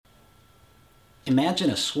Imagine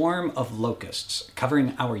a swarm of locusts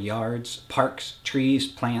covering our yards, parks, trees,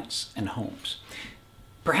 plants, and homes.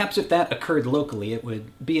 Perhaps if that occurred locally, it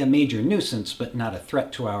would be a major nuisance, but not a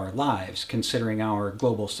threat to our lives, considering our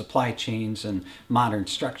global supply chains and modern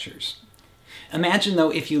structures. Imagine,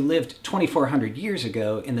 though, if you lived 2,400 years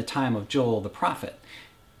ago in the time of Joel the prophet.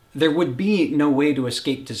 There would be no way to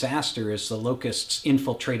escape disaster as the locusts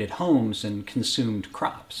infiltrated homes and consumed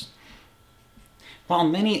crops. While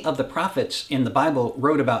many of the prophets in the Bible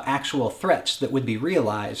wrote about actual threats that would be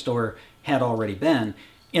realized or had already been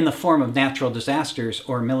in the form of natural disasters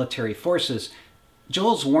or military forces,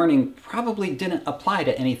 Joel's warning probably didn't apply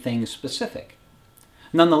to anything specific.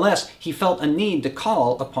 Nonetheless, he felt a need to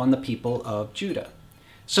call upon the people of Judah.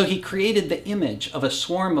 So he created the image of a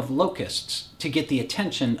swarm of locusts to get the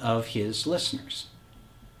attention of his listeners.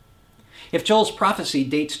 If Joel's prophecy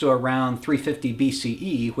dates to around 350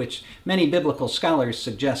 BCE, which many biblical scholars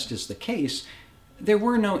suggest is the case, there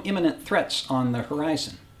were no imminent threats on the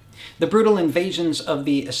horizon. The brutal invasions of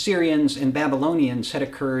the Assyrians and Babylonians had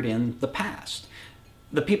occurred in the past.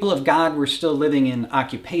 The people of God were still living in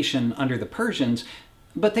occupation under the Persians,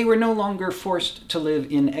 but they were no longer forced to live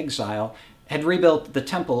in exile, had rebuilt the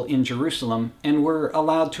temple in Jerusalem, and were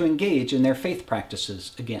allowed to engage in their faith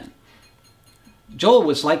practices again. Joel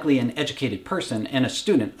was likely an educated person and a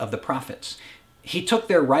student of the prophets. He took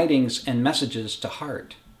their writings and messages to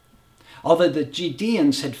heart. Although the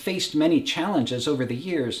Judeans had faced many challenges over the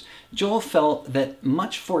years, Joel felt that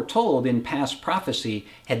much foretold in past prophecy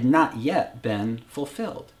had not yet been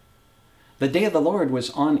fulfilled. The day of the Lord was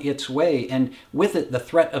on its way, and with it the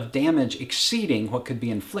threat of damage exceeding what could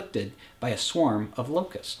be inflicted by a swarm of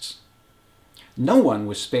locusts. No one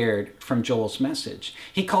was spared from Joel's message.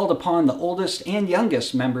 He called upon the oldest and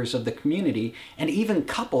youngest members of the community, and even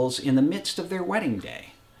couples in the midst of their wedding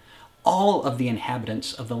day. All of the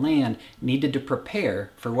inhabitants of the land needed to prepare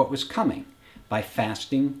for what was coming by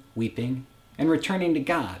fasting, weeping, and returning to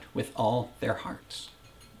God with all their hearts.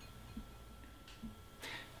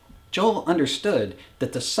 Joel understood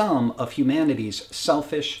that the sum of humanity's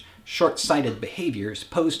selfish, short-sighted behaviors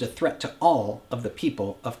posed a threat to all of the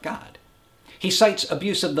people of God. He cites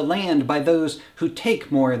abuse of the land by those who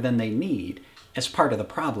take more than they need as part of the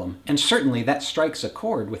problem, and certainly that strikes a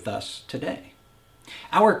chord with us today.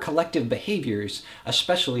 Our collective behaviors,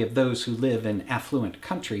 especially of those who live in affluent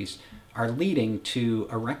countries, are leading to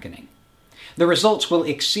a reckoning. The results will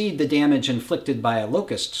exceed the damage inflicted by a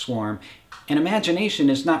locust swarm, and imagination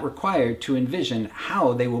is not required to envision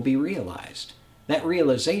how they will be realized. That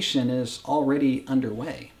realization is already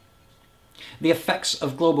underway. The effects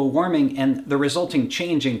of global warming and the resulting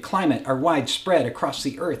change in climate are widespread across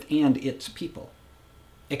the earth and its people.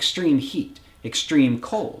 Extreme heat, extreme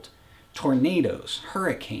cold, tornadoes,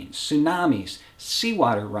 hurricanes, tsunamis,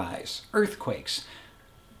 seawater rise, earthquakes.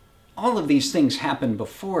 All of these things happened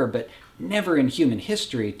before, but never in human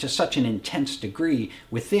history to such an intense degree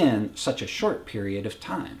within such a short period of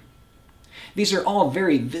time. These are all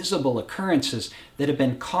very visible occurrences that have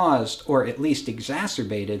been caused or at least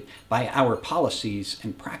exacerbated by our policies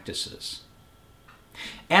and practices.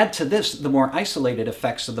 Add to this the more isolated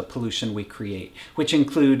effects of the pollution we create, which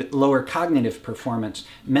include lower cognitive performance,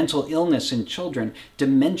 mental illness in children,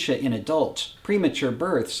 dementia in adults, premature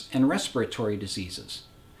births, and respiratory diseases.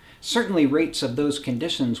 Certainly rates of those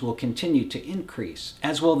conditions will continue to increase,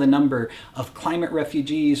 as will the number of climate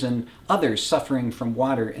refugees and others suffering from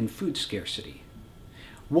water and food scarcity.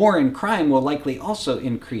 War and crime will likely also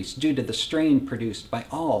increase due to the strain produced by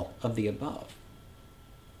all of the above.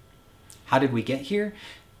 How did we get here?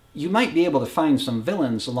 You might be able to find some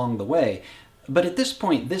villains along the way, but at this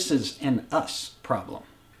point this is an us problem.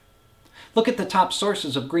 Look at the top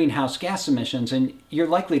sources of greenhouse gas emissions, and you're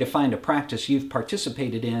likely to find a practice you've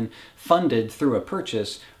participated in, funded through a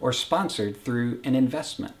purchase, or sponsored through an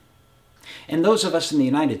investment. And those of us in the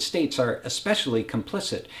United States are especially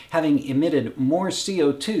complicit, having emitted more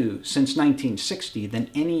CO2 since 1960 than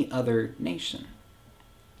any other nation.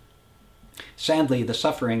 Sadly, the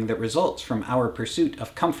suffering that results from our pursuit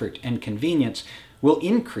of comfort and convenience will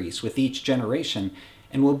increase with each generation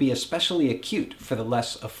and will be especially acute for the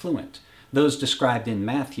less affluent, those described in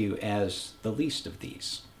Matthew as the least of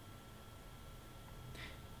these.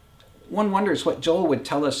 One wonders what Joel would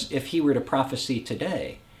tell us if he were to prophesy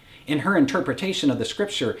today. In her interpretation of the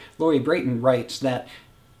scripture, Lori Brayton writes that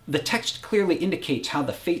the text clearly indicates how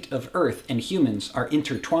the fate of earth and humans are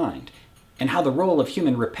intertwined, and how the role of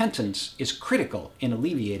human repentance is critical in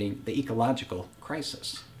alleviating the ecological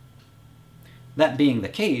crisis. That being the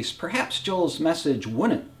case, perhaps Joel's message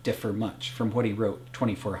wouldn't differ much from what he wrote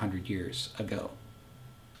 2,400 years ago.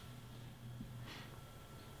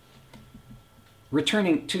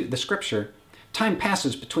 Returning to the scripture, time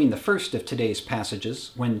passes between the first of today's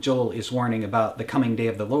passages, when Joel is warning about the coming day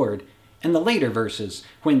of the Lord, and the later verses,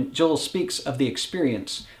 when Joel speaks of the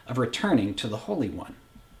experience of returning to the Holy One.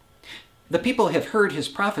 The people have heard his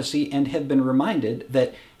prophecy and have been reminded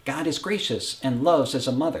that God is gracious and loves as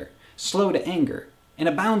a mother, slow to anger, and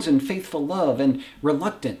abounds in faithful love and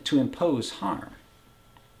reluctant to impose harm.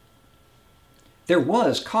 There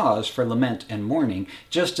was cause for lament and mourning,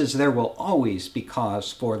 just as there will always be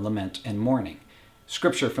cause for lament and mourning.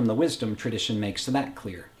 Scripture from the wisdom tradition makes that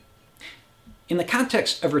clear. In the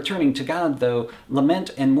context of returning to God, though, lament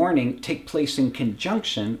and mourning take place in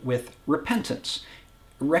conjunction with repentance,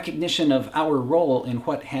 recognition of our role in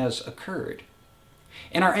what has occurred.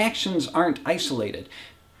 And our actions aren't isolated.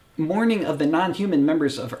 Mourning of the non-human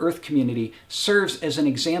members of Earth community serves as an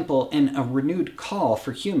example and a renewed call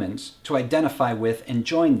for humans to identify with and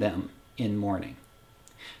join them in mourning.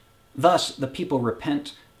 Thus, the people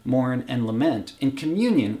repent, mourn, and lament in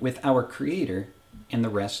communion with our Creator and the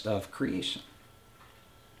rest of creation.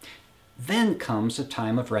 Then comes a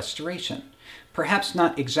time of restoration, perhaps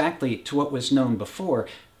not exactly to what was known before,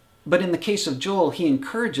 but in the case of Joel, he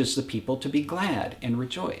encourages the people to be glad and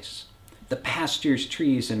rejoice. The pastures,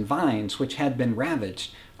 trees, and vines which had been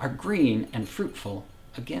ravaged are green and fruitful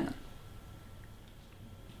again.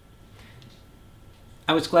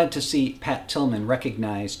 I was glad to see Pat Tillman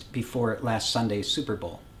recognized before last Sunday's Super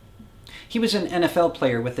Bowl. He was an NFL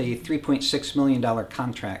player with a $3.6 million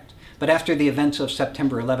contract, but after the events of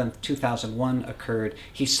September 11, 2001 occurred,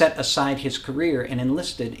 he set aside his career and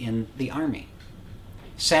enlisted in the Army.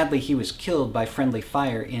 Sadly, he was killed by friendly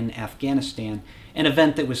fire in Afghanistan, an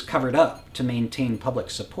event that was covered up to maintain public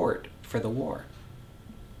support for the war.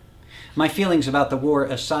 My feelings about the war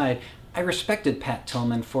aside, I respected Pat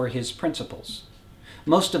Tillman for his principles.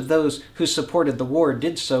 Most of those who supported the war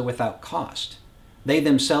did so without cost. They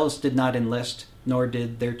themselves did not enlist, nor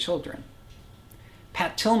did their children.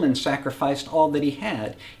 Pat Tillman sacrificed all that he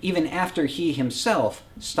had, even after he himself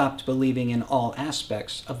stopped believing in all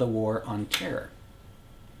aspects of the war on terror.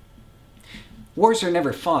 Wars are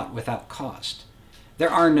never fought without cost. There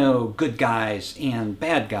are no good guys and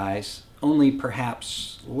bad guys, only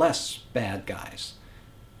perhaps less bad guys.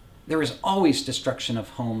 There is always destruction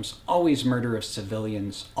of homes, always murder of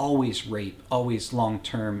civilians, always rape, always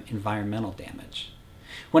long-term environmental damage.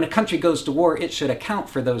 When a country goes to war, it should account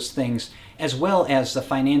for those things, as well as the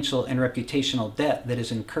financial and reputational debt that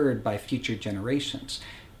is incurred by future generations.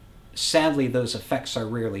 Sadly, those effects are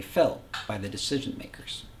rarely felt by the decision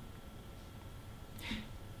makers.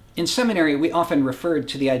 In seminary, we often referred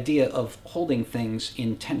to the idea of holding things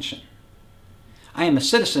in tension. I am a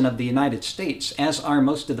citizen of the United States, as are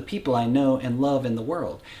most of the people I know and love in the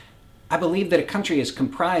world. I believe that a country is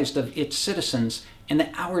comprised of its citizens and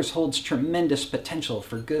that ours holds tremendous potential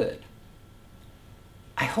for good.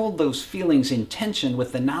 I hold those feelings in tension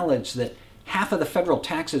with the knowledge that half of the federal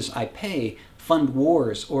taxes I pay fund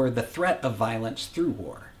wars or the threat of violence through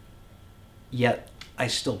war. Yet, I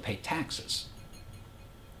still pay taxes.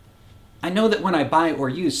 I know that when I buy or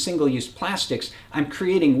use single-use plastics, I'm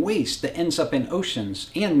creating waste that ends up in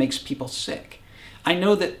oceans and makes people sick. I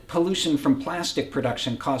know that pollution from plastic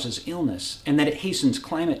production causes illness and that it hastens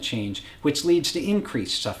climate change, which leads to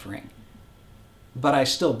increased suffering. But I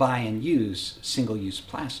still buy and use single-use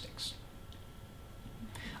plastics.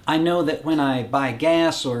 I know that when I buy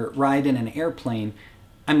gas or ride in an airplane,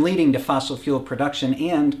 I'm leading to fossil fuel production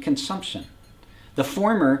and consumption. The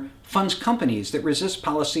former funds companies that resist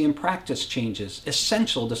policy and practice changes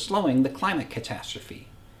essential to slowing the climate catastrophe.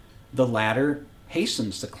 The latter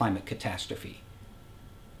hastens the climate catastrophe.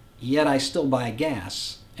 Yet I still buy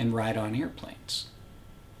gas and ride on airplanes.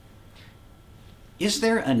 Is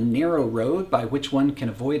there a narrow road by which one can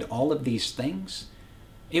avoid all of these things?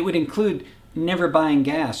 It would include never buying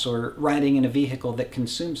gas or riding in a vehicle that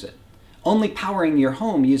consumes it, only powering your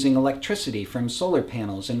home using electricity from solar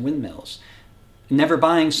panels and windmills, never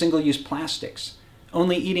buying single-use plastics,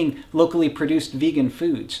 only eating locally produced vegan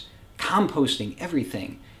foods, composting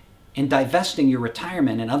everything, and divesting your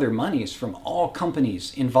retirement and other monies from all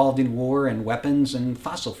companies involved in war and weapons and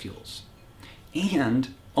fossil fuels,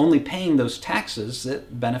 and only paying those taxes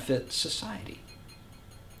that benefit society.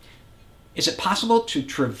 Is it possible to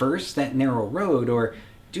traverse that narrow road, or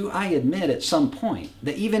do I admit at some point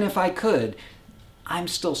that even if I could, I'm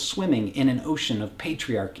still swimming in an ocean of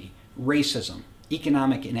patriarchy, racism,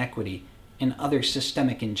 economic inequity, and other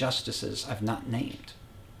systemic injustices I've not named?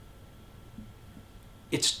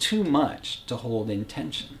 It's too much to hold in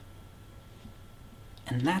tension.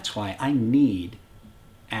 And that's why I need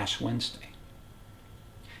Ash Wednesday.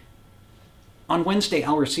 On Wednesday,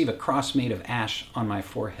 I'll receive a cross made of ash on my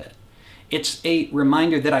forehead. It's a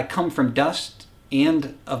reminder that I come from dust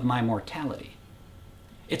and of my mortality.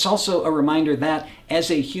 It's also a reminder that, as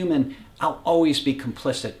a human, I'll always be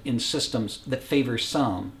complicit in systems that favor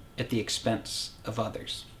some at the expense of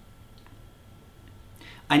others.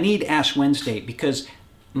 I need Ash Wednesday because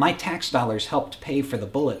my tax dollars helped pay for the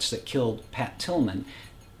bullets that killed Pat Tillman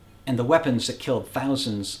and the weapons that killed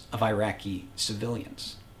thousands of Iraqi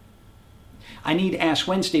civilians. I need Ash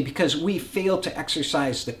Wednesday because we fail to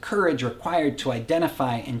exercise the courage required to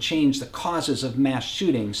identify and change the causes of mass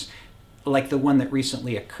shootings like the one that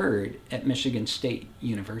recently occurred at Michigan State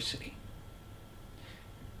University.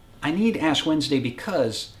 I need Ash Wednesday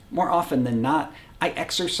because, more often than not, I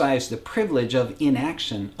exercise the privilege of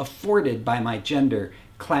inaction afforded by my gender,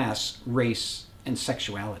 class, race, and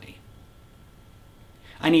sexuality.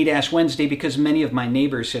 I need Ash Wednesday because many of my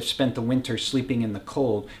neighbors have spent the winter sleeping in the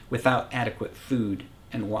cold without adequate food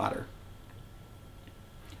and water.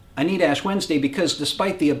 I need Ash Wednesday because,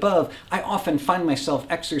 despite the above, I often find myself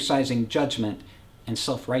exercising judgment and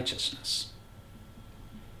self-righteousness.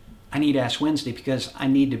 I need Ash Wednesday because I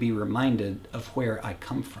need to be reminded of where I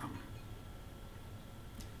come from.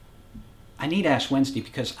 I need Ash Wednesday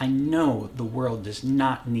because I know the world does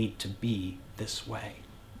not need to be this way.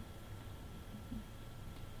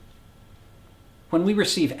 When we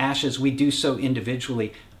receive ashes, we do so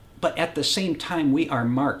individually, but at the same time, we are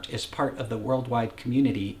marked as part of the worldwide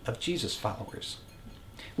community of Jesus followers.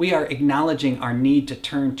 We are acknowledging our need to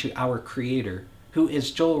turn to our Creator, who,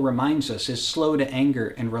 as Joel reminds us, is slow to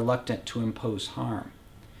anger and reluctant to impose harm.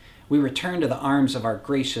 We return to the arms of our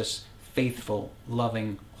gracious, faithful,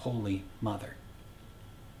 loving, holy Mother.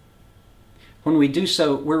 When we do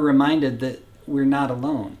so, we're reminded that we're not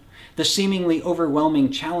alone. The seemingly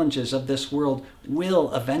overwhelming challenges of this world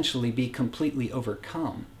will eventually be completely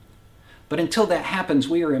overcome. But until that happens,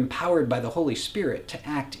 we are empowered by the Holy Spirit to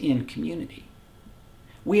act in community.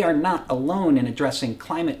 We are not alone in addressing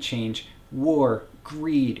climate change, war,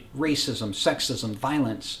 greed, racism, sexism,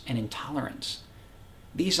 violence, and intolerance.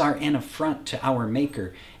 These are an affront to our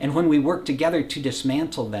Maker, and when we work together to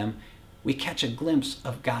dismantle them, we catch a glimpse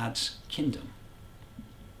of God's kingdom.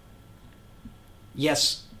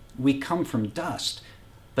 Yes, we come from dust,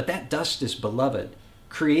 but that dust is beloved,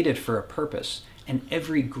 created for a purpose, and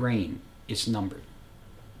every grain is numbered.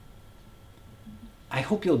 I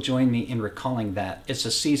hope you'll join me in recalling that as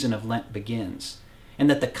the season of Lent begins, and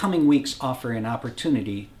that the coming weeks offer an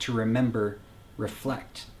opportunity to remember,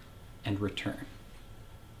 reflect, and return.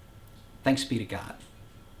 Thanks be to God.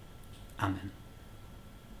 Amen.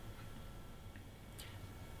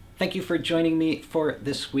 Thank you for joining me for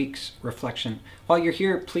this week's reflection. While you're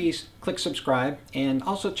here, please click subscribe and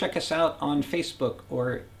also check us out on Facebook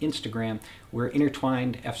or Instagram. We're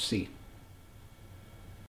Intertwined FC.